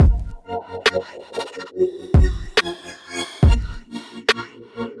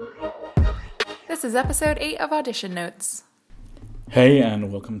is episode 8 of Audition Notes. Hey,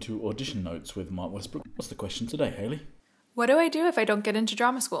 and welcome to Audition Notes with Mark Westbrook. What's the question today, Hayley? What do I do if I don't get into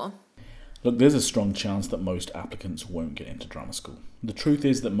drama school? Look, there's a strong chance that most applicants won't get into drama school. The truth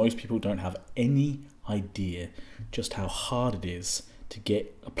is that most people don't have any idea just how hard it is to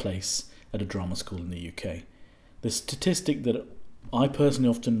get a place at a drama school in the UK. The statistic that I personally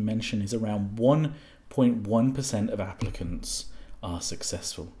often mention is around 1.1% of applicants are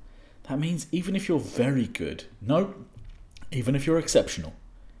successful. That means even if you're very good, even if you're exceptional,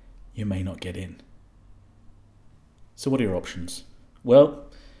 you may not get in. So what are your options? Well,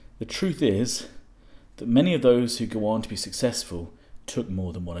 the truth is that many of those who go on to be successful took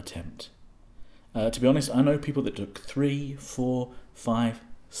more than one attempt. To be honest, I know people that took 3, 4, 5,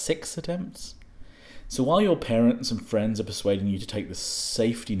 6 attempts. So while your parents and friends are persuading you to take the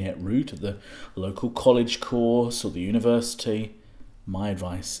safety net route at the local college course or the university, my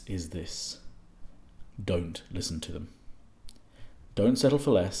advice is this: don't listen to them. Don't settle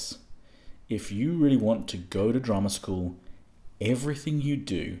for less. If you really want to go to drama school, everything you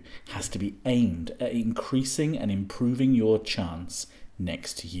do has to be aimed at increasing and improving your chance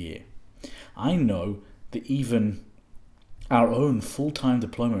next year. I know that even our own full-time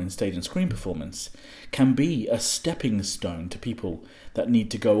diploma in stage and screen performance can be a stepping stone to people that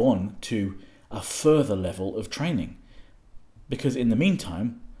need to go on to a further level of training. Because in the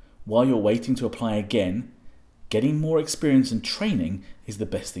meantime, while you're waiting to apply again, getting more experience and training is the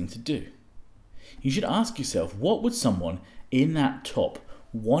best thing to do. You should ask yourself, what would someone in that top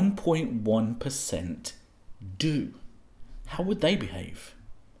 1.1% do? How would they behave?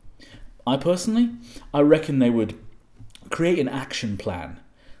 I reckon they would create an action plan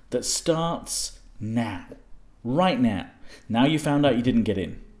that starts now, right now. Now you found out you didn't get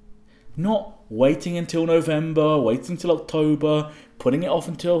in. Not waiting until November, waiting until October, putting it off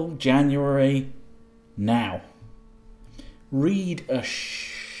until January. Now. Read a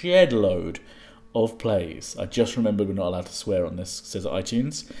shed load of plays. I just remembered we're not allowed to swear on this, says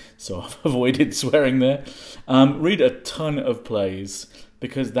iTunes, so I've avoided swearing there. Read a ton of plays,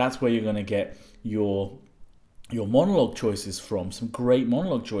 because that's where you're going to get your monologue choices from. Some great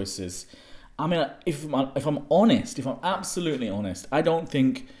monologue choices. I mean, if I'm absolutely honest, I don't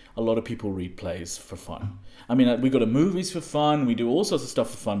think a lot of people read plays for fun. I mean, we go to movies for fun, we do all sorts of stuff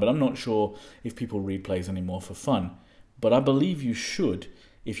for fun, but I'm not sure if people read plays anymore for fun. But I believe you should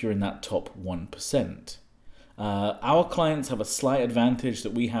if you're in that top 1%. Our clients have a slight advantage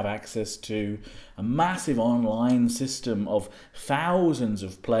that we have access to a massive online system of thousands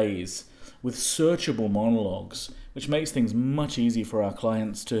of plays with searchable monologues, which makes things much easier for our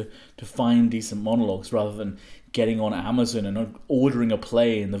clients to find decent monologues rather than getting on Amazon and ordering a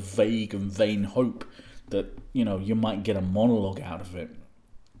play in the vague and vain hope that, you might get a monologue out of it.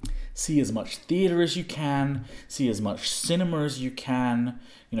 See as much theatre as you can, see as much cinema as you can,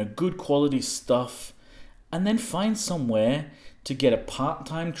 good quality stuff, and then find somewhere to get a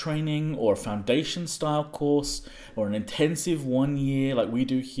part-time training or a foundation style course or an intensive 1 year like we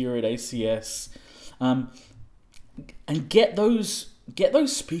do here at ACS, and get those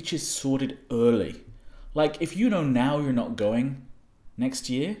speeches sorted early. Like, if you know now you're not going next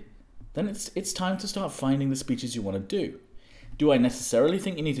year, then it's time to start finding the speeches you want to do. Do I necessarily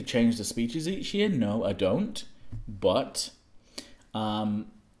think you need to change the speeches each year? No, I don't. But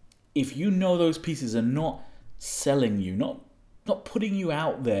if you know those pieces are not selling you, not putting you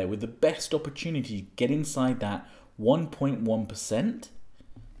out there with the best opportunity to get inside that 1.1%,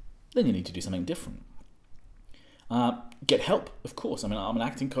 then you need to do something different. Get help, of course. I mean, I'm an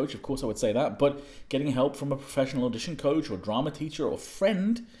acting coach, of course I would say that, but getting help from a professional audition coach or drama teacher or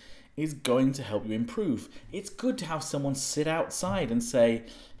friend is going to help you improve. It's good to have someone sit outside and say,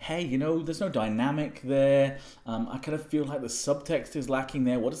 hey, there's no dynamic there. I kind of feel like the subtext is lacking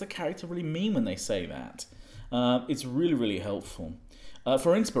there. What does the character really mean when they say that? It's really, really helpful.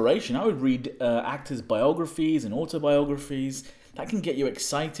 For inspiration, I would read actors' biographies and autobiographies. That can get you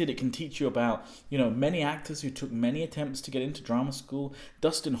excited. It can teach you about, many actors who took many attempts to get into drama school.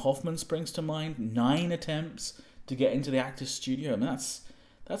 Dustin Hoffman springs to mind, 9 attempts to get into the Actors Studio. I mean,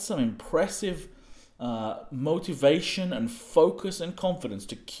 that's some impressive motivation and focus and confidence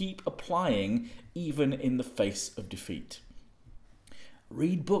to keep applying even in the face of defeat.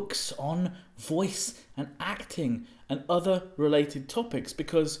 Read books on voice and acting and other related topics,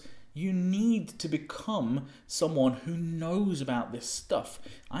 because you need to become someone who knows about this stuff.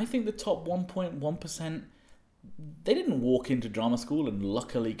 I think the top 1.1%, they didn't walk into drama school and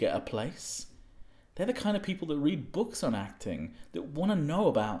luckily get a place. They're the kind of people that read books on acting, that want to know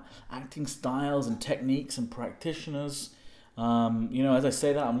about acting styles and techniques and practitioners. As I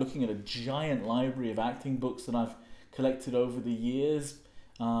say that, I'm looking at a giant library of acting books that I've collected over the years.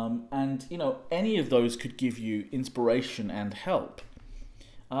 Any of those could give you inspiration and help.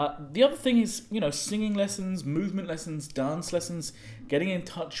 The other thing is, singing lessons, movement lessons, dance lessons, getting in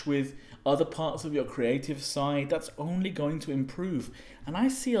touch with other parts of your creative side. That's only going to improve. And I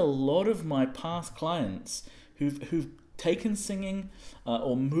see a lot of my past clients who've taken singing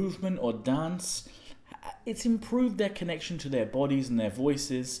or movement or dance. It's improved their connection to their bodies and their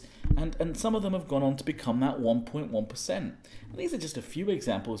voices, and some of them have gone on to become that 1.1%. And these are just a few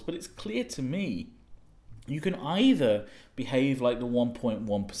examples, but it's clear to me you can either behave like the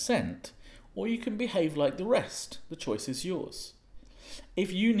 1.1% or you can behave like the rest. The choice is yours.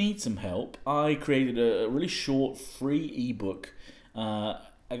 If you need some help, I created a really short free ebook, a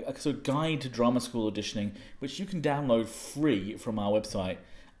sort of guide to drama school auditioning, which you can download free from our website,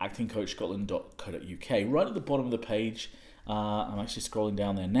 actingcoachscotland.co.uk. Right at the bottom of the page, I'm actually scrolling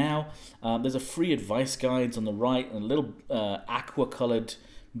down there now. There's a free advice guides on the right and a little aqua-coloured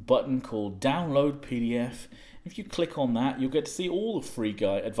button called Download PDF. If you click on that, you'll get to see all the free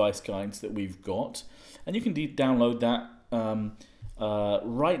advice guides that we've got, and you can download that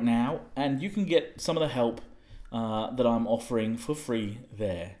right now, and you can get some of the help that I'm offering for free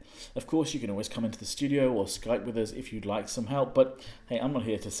there. Of course, you can always come into the studio or Skype with us if you'd like some help, but hey, I'm not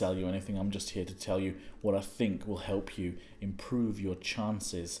here to sell you anything. I'm just here to tell you what I think will help you improve your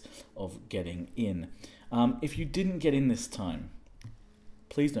chances of getting in. If you didn't get in this time,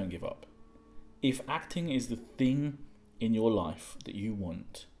 please don't give up. If acting is the thing in your life that you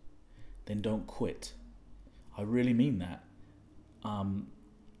want, then don't quit. I really mean that.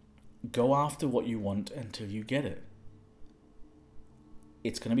 Go after what you want until you get it.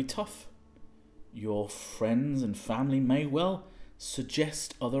 It's going to be tough. Your friends and family may well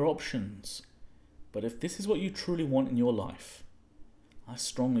suggest other options. But if this is what you truly want in your life, I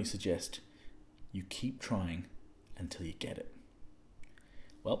strongly suggest you keep trying until you get it.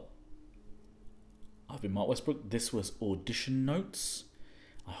 Well, I've been Mark Westbrook. This was Audition Notes.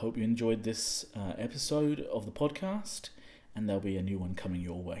 I hope you enjoyed this episode of the podcast, and there'll be a new one coming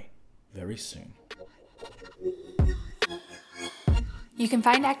your way very soon. You can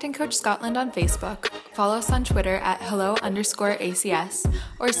find Acting Coach Scotland on Facebook, follow us on Twitter at hello_ACS,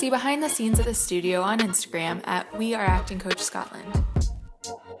 or see behind the scenes at the studio on Instagram at We Are Acting Coach Scotland.